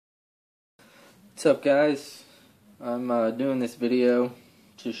What's up, guys? I'm doing this video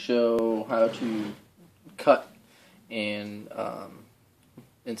to show how to cut and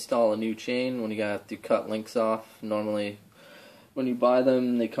install a new chain when you have to cut links off. Normally when you buy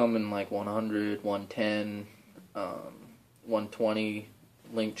them they come in like 100, 110, 120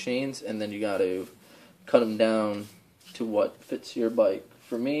 link chains, and then you got to cut them down to what fits your bike.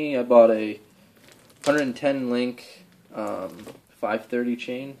 For me, I bought a 110 link 530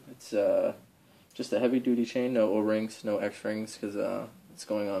 chain. It's just a heavy duty chain, no O-rings, no X-rings, because it's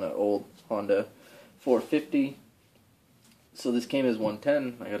going on an old Honda 450. So this came as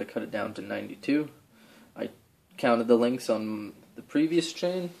 110. I got to cut it down to 92. I counted the links on the previous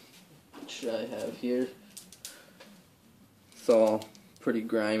chain, which I have here. It's all pretty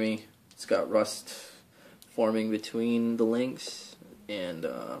grimy. It's got rust forming between the links, and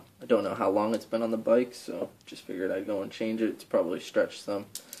I don't know how long it's been on the bike, so just figured I'd go and change it. It's probably stretched some.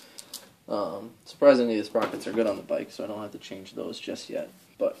 Surprisingly, the sprockets are good on the bike, so I don't have to change those just yet.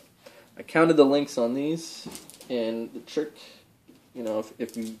 But I counted the links on these, and the trick, you know,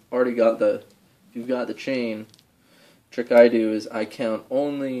 if you've already got the chain, the trick I do is I count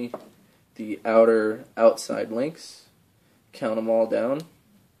only the outside links, count them all down.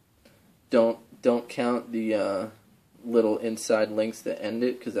 Don't count the little inside links that end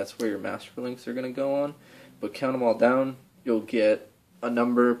it, because that's where your master links are going to go on. But count them all down, you'll get a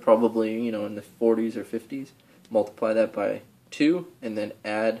number probably, you know, in the 40s or 50s. Multiply that by 2, and then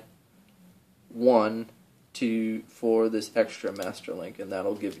add 1 for this extra master link, and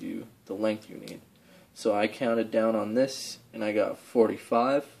that'll give you the length you need. So I counted down on this, and I got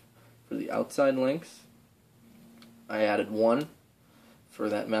 45 for the outside links. I added 1 for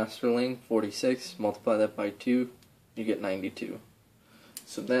that master link, 46. Multiply that by 2, you get 92.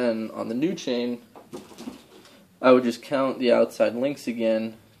 So then on the new chain, I would just count the outside links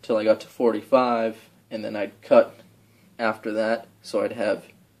again till I got to 45, and then I'd cut after that, so I'd have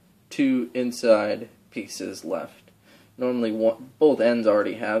 2 inside pieces left. Normally both ends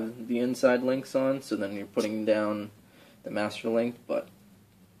already have the inside links on, so then you're putting down the master link, but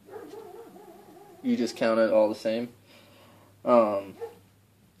you just count it all the same. So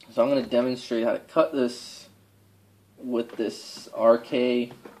I'm going to demonstrate how to cut this with this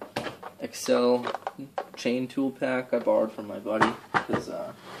RK Excel chain tool pack I borrowed from my buddy, because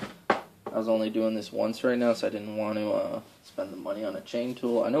I was only doing this once right now, so I didn't want to spend the money on a chain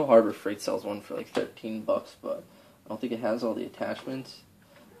tool. I know Harbor Freight sells one for like $13, but I don't think it has all the attachments.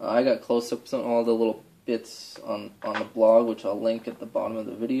 I got close-ups on all the little bits on the blog, which I'll link at the bottom of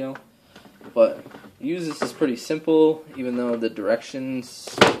the video. But use this is pretty simple, even though the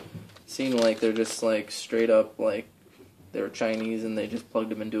directions seem like they're just like straight up like they were Chinese and they just plugged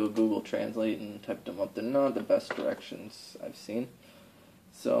them into a Google Translate and typed them up. They're not the best directions I've seen.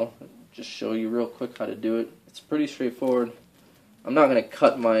 So, just show you real quick how to do it. It's pretty straightforward. I'm not going to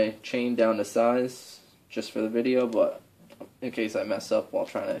cut my chain down to size just for the video, but in case I mess up while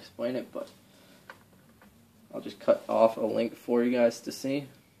trying to explain it, but I'll just cut off a link for you guys to see.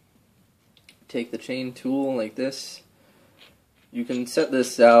 Take the chain tool like this. You can set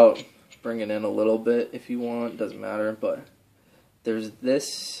this out, bring it in a little bit if you want, doesn't matter, but there's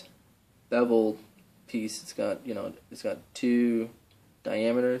this beveled piece. It's got, you know, it's got 2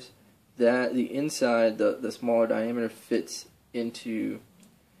 diameters. That the inside, the smaller diameter fits into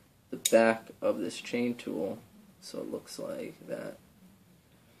the back of this chain tool, so it looks like that.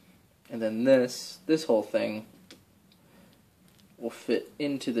 And then this whole thing will fit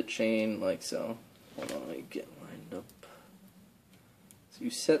into the chain like so. Hold on, let me get lined up. So you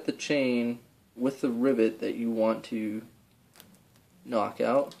set the chain with the rivet that you want to knock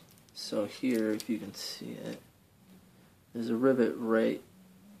out. So here, if you can see it, there's a rivet right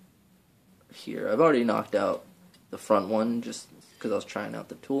here. I've already knocked out the front one just because I was trying out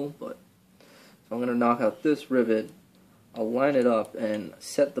the tool, but so I'm going to knock out this rivet. I'll line it up and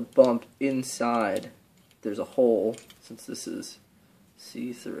set the bump inside. There's a hole, since this is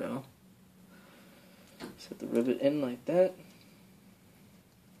see-through. Set the rivet in like that.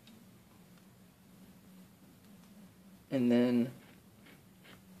 And then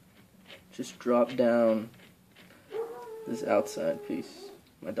just drop down this outside piece.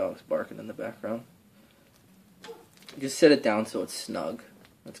 My dog's barking in the background. Just set it down so it's snug.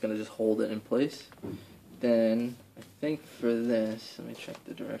 That's going to just hold it in place. Then, I think for this, let me check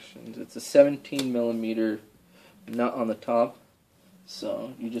the directions. It's a 17mm nut on the top.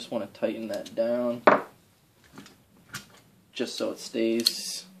 So you just want to tighten that down just so it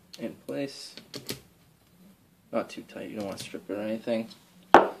stays in place. Not too tight, you don't want to strip it or anything.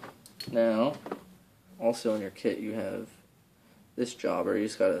 Now, also in your kit you have this jobber. You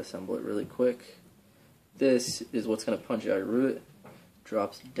just got to assemble it really quick. this is what's going to punch out your rivet.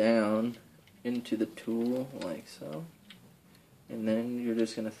 Drops down into the tool like so. And then you're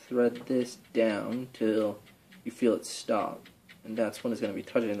just going to thread this down till you feel it stop. And that's when it's going to be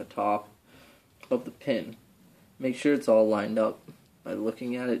touching the top of the pin. Make sure it's all lined up by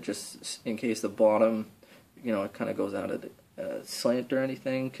looking at it, just in case the bottom, it kind of goes out of the slant or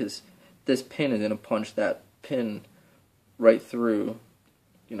anything, because this pin is going to punch that pin right through,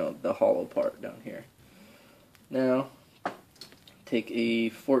 the hollow part down here. Now, take a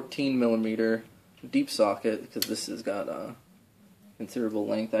 14 millimeter deep socket, because this has got a considerable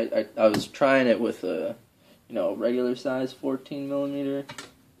length. I was trying it with a regular size 14 millimeter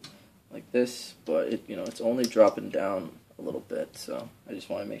like this, but it's only dropping down a little bit, so I just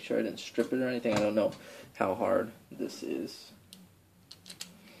want to make sure I didn't strip it or anything. I don't know how hard this is.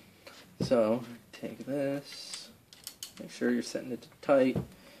 So take this, make sure you're setting it tight,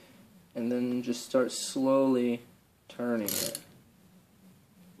 and then just start slowly turning it.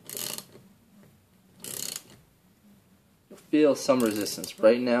 Feel some resistance.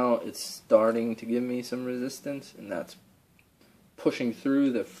 Right now it's starting to give me some resistance, and that's pushing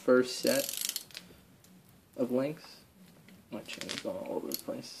through the first set of links. My chain is going all over the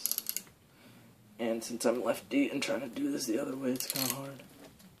place. And since I'm lefty and trying to do this the other way, it's kind of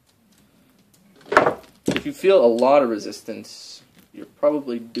hard. If you feel a lot of resistance, you're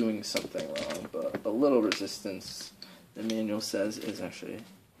probably doing something wrong, but a little resistance, the manual says, is actually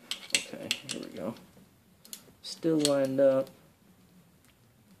okay. Here we go. Still lined up.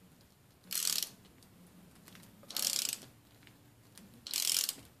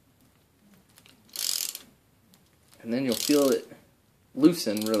 And then you'll feel it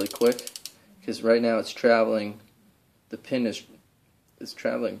loosen really quick, because right now it's traveling, the pin is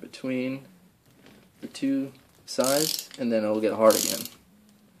traveling between the two sides, and then it'll get hard again.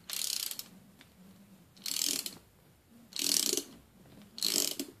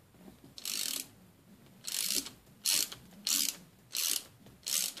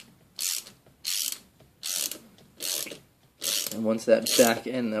 And once that back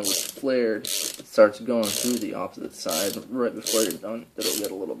end that was flared starts going through the opposite side, right before you're done, it'll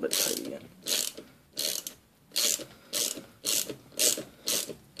get a little bit tight again.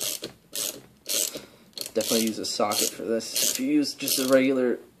 Definitely use a socket for this. If you use just a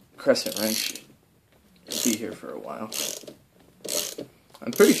regular crescent wrench, you'll be here for a while.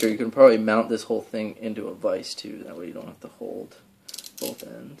 I'm pretty sure you can probably mount this whole thing into a vise too, that way you don't have to hold both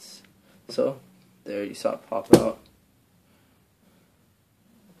ends. So, there, you saw it pop out.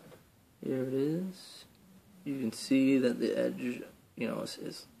 Here it is. You can see that the edge,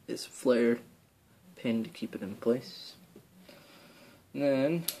 is flared, pinned to keep it in place. And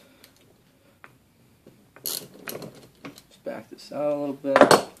then just back this out a little bit.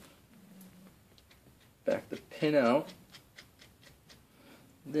 Back the pin out.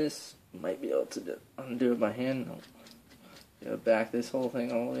 This might be able to undo it by hand. Back this whole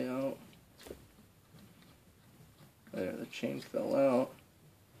thing all the way out. There, the chain fell out.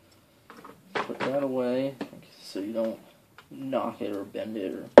 Put that away so you don't knock it or bend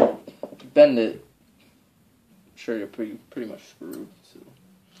it. Or bend it, I'm sure you're pretty much screwed. So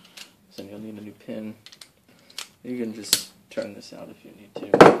then you'll need a new pin. You can just turn this out if you need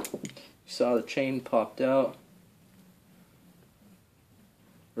to. You saw the chain popped out.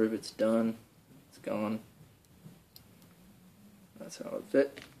 Rivet's done. It's gone. That's how it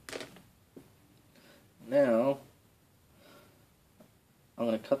fit. Now I'm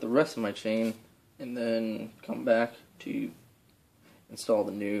going to cut the rest of my chain and then come back to install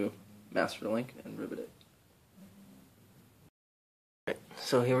the new master link and rivet it. Right,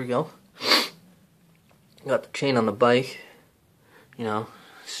 so here we go. Got the chain on the bike,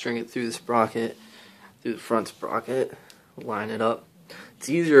 string it through the sprocket, through the front sprocket, line it up. It's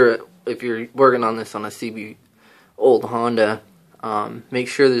easier if you're working on this on a CB old Honda. Make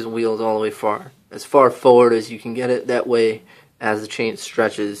sure there's wheels all the way as far forward as you can get it. That way, as the chain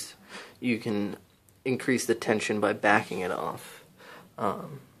stretches, you can increase the tension by backing it off.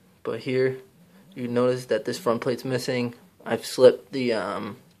 But here, you notice that this front plate's missing. I've slipped the,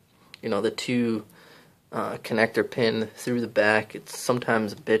 the two connector pin through the back. It's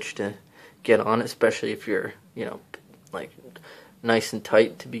sometimes a bitch to get on, especially if you're, like nice and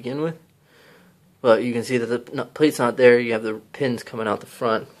tight to begin with. But you can see that the plate's not there. You have the pins coming out the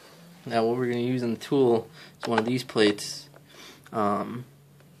front. Now, what we're going to use in the tool is one of these plates.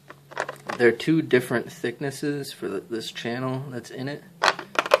 There are two different thicknesses for this channel that's in it.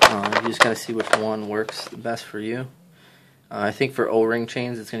 You just gotta see which one works the best for you. I think for O-ring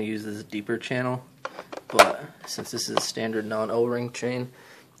chains it's going to use this deeper channel, but since this is a standard non-O-ring chain,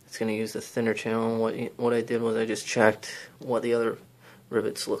 it's going to use the thinner channel. What I did was I just checked what the other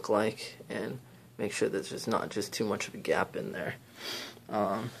rivets look like and make sure that there's not just too much of a gap in there.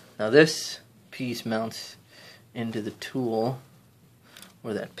 Now this piece mounts into the tool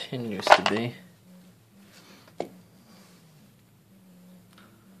where that pin used to be.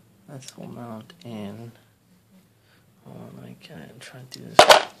 This will mount in. Let me kind of try to do this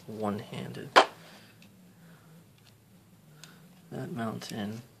one-handed. That mounts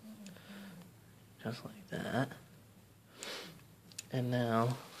in just like that. And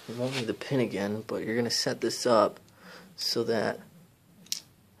now, you won't need the pin again, but you're going to set this up so that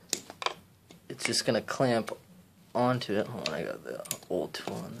it's just going to clamp onto it. Hold on, I got the old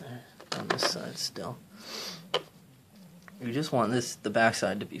tool in there on this side still. You just want the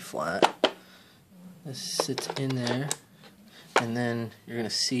backside to be flat. This sits in there, and then you're going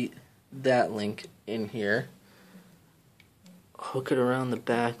to seat that link in here. Hook it around the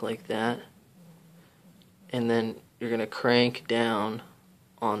back like that, and then you're going to crank down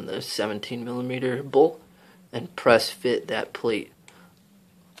on the 17mm bolt and press fit that plate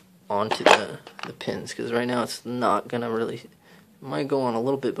onto the pins, because right now it's not going to really, it might go on a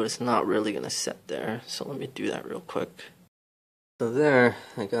little bit, but it's not really going to set there. So let me do that real quick. So there,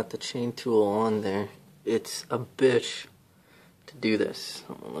 I got the chain tool on there. It's a bitch to do this.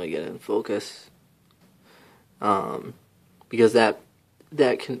 Let me get it in focus. Because that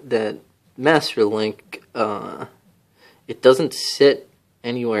master link, it doesn't sit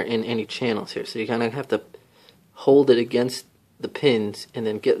anywhere in any channels here. So you kind of have to hold it against the pins and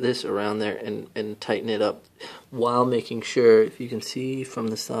then get this around there and tighten it up while making sure, if you can see from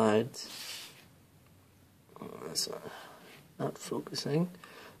the sides, that's not focusing,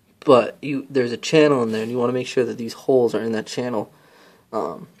 but there's a channel in there and you want to make sure that these holes are in that channel,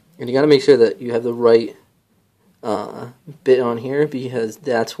 and you got to make sure that you have the right bit on here, because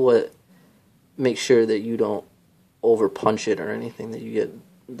that's what makes sure that you don't over punch it or anything, that you get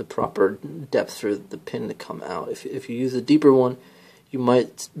the proper depth for the pin to come out. If you use a deeper one, you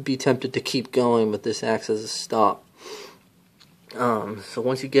might be tempted to keep going, but this acts as a stop. So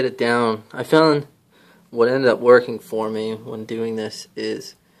once you get it down, I found what ended up working for me when doing this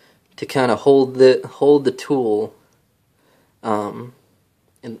is to kind of hold the tool, and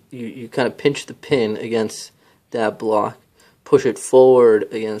you kind of pinch the pin against that block, push it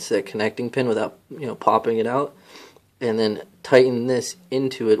forward against that connecting pin without popping it out, and then tighten this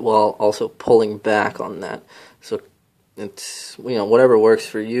into it while also pulling back on that. So it's whatever works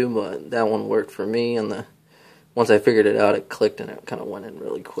for you, but that one worked for me, and once I figured it out, it clicked and it kind of went in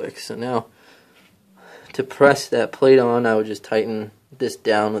really quick. So now to press that plate on, I would just tighten this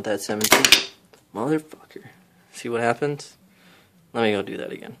down with that 17. Motherfucker. See what happens? Let me go do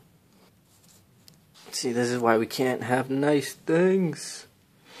that again. See, this is why we can't have nice things.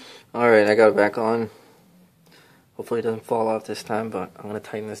 Alright, I got it back on. Hopefully it doesn't fall off this time, but I'm going to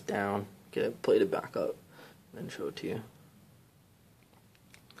tighten this down, get it plated back up, and then show it to you.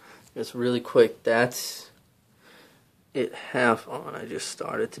 Just really quick, that's it half on. I just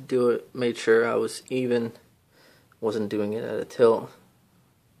started to do it, made sure I was even, wasn't doing it at a tilt.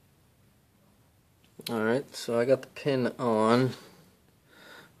 Alright, so I got the pin on,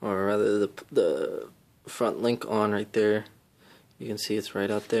 or rather the front link on right there. You can see it's right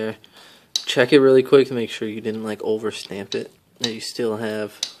out there. Check it really quick to make sure you didn't over stamp it, that you still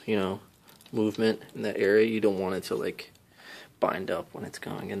have movement in that area. You don't want it to bind up when it's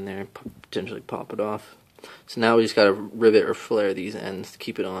going in there and potentially pop it off. So now we just got to rivet or flare these ends to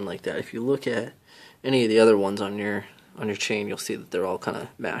keep it on like that. If you look at any of the other ones on your chain, you'll see that they're all kind of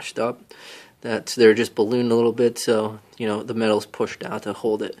mashed up. They're just ballooned a little bit, so the metal's pushed out to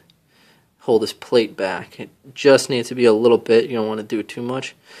hold this plate back. It just needs to be a little bit. You don't want to do it too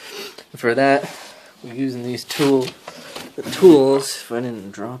much. And for that, we're using these tools. If I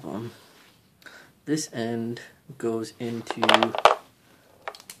didn't drop them, this end goes into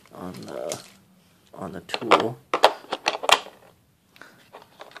on the tool.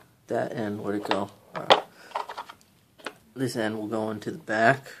 That end, where'd it go? This end will go into the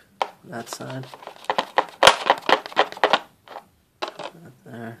back, that side. Right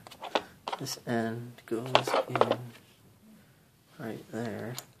there. This end goes in right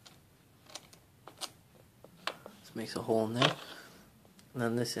there. This makes a hole in there. And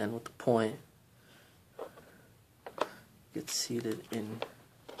then this end with the point gets seated in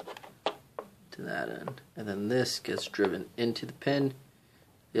to that end. And then this gets driven into the pin.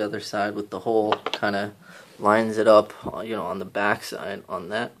 The other side with the hole kind of lines it up, on the back side on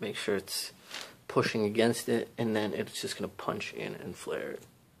that. Make sure it's pushing against it, and then it's just going to punch in and flare it.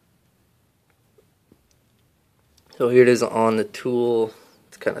 So here it is on the tool.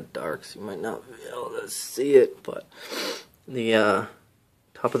 It's kind of dark, so you might not be able to see it, but the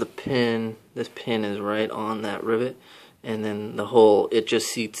top of the pin, this pin is right on that rivet, and then the hole, it just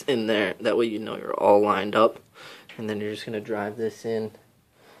seats in there. That way you know you're all lined up, and then you're just going to drive this in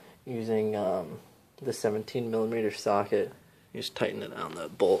using the 17mm socket. You just tighten it on the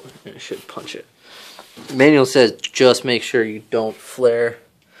bolt, and it should punch it. The manual says just make sure you don't flare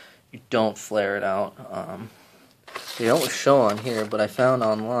it out. They don't show on here, but I found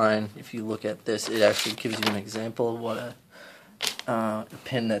online, if you look at this, it actually gives you an example of what a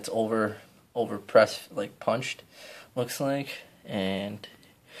pin that's over pressed, like punched, looks like. And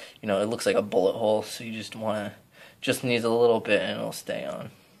you know, it looks like a bullet hole, so you just needs a little bit and it'll stay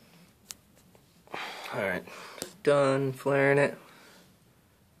on. Alright, done flaring it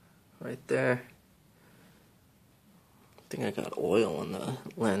right there. I think I got oil on the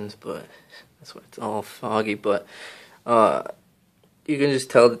lens, but that's why it's all foggy. But you can just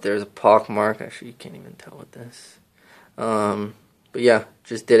tell that there's a pock mark. Actually, you can't even tell with this. But yeah,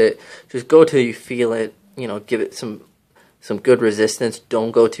 just did it. Just go till you feel it. You know, give it some good resistance.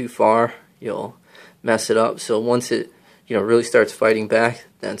 Don't go too far. You'll mess it up. So once it, you know, really starts fighting back,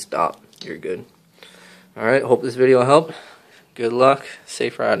 then stop. You're good. All right. Hope this video helped. Good luck.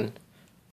 Safe riding.